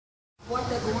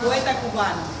Poeta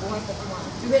cubano.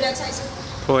 You hear that, Tyson?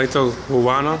 Poeta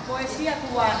cubano? Poesía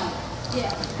cubana.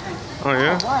 Yeah. Oh,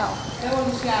 yeah? Oh, wow.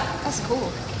 That's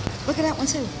cool. Look at that one,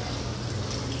 too.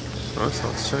 Oh, that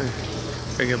sounds strange.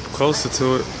 Gotta get closer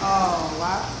to it. Oh,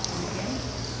 wow.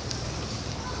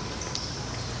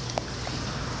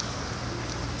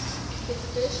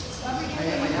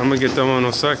 I'm gonna get them on in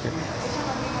a second.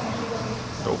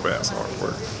 Dope ass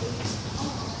artwork.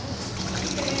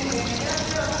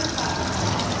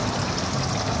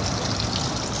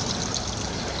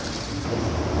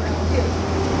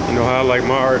 You know how I like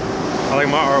my art? I like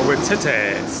my art with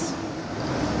titties.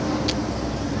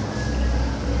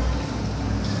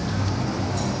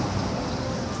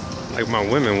 Like my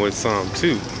women with some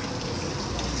too.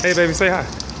 Hey baby, say hi.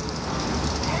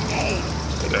 Hey.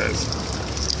 Titties.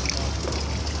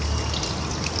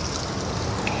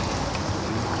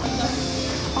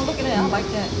 Oh, look at that. I like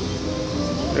that.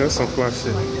 Yeah, that's some fly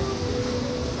shit.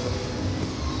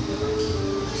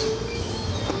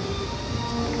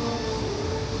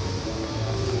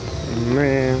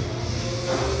 Man.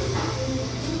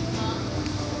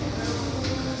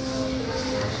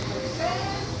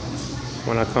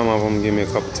 When I come up, I'm gonna give me a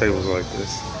couple tables like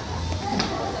this.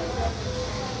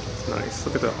 It's nice.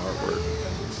 Look at the artwork.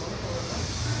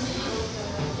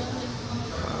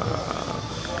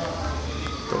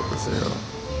 Dope as hell.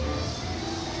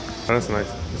 Oh, that's nice.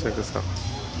 Check this out.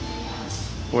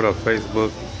 What up,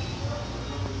 Facebook?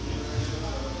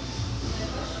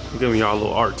 I'm giving y'all a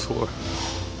little art tour.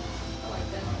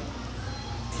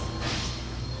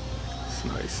 It's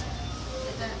nice.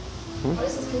 Oh,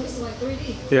 this is cool. This is like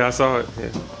 3D. Yeah, I saw it.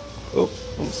 Yeah. Oh,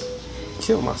 almost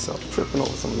killed myself tripping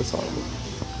over some of this artwork.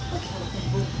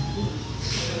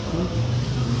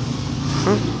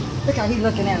 Huh? Look how he's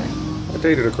looking at it. I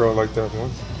dated a girl like that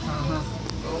once.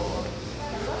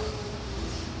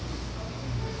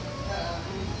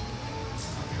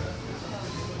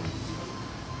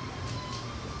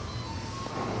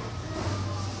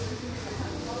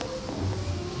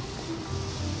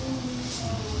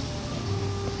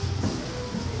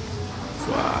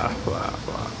 Fly, fly,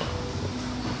 fly.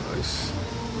 Nice.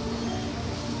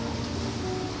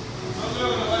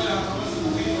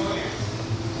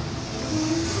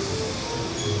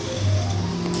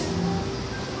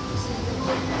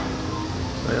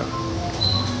 Yeah.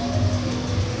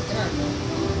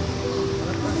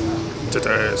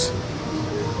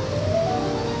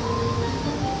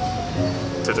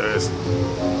 Today's.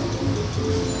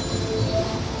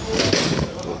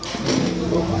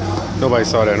 Nobody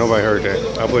saw that. Nobody heard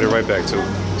that. I put it right back to it,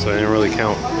 so it didn't really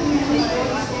count.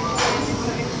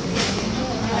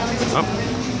 Oh,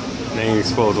 they ain't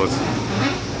exposed what's.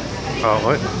 Oh,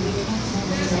 what?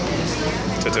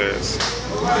 Today's.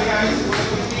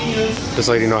 This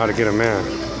lady know how to get a man.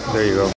 There you go.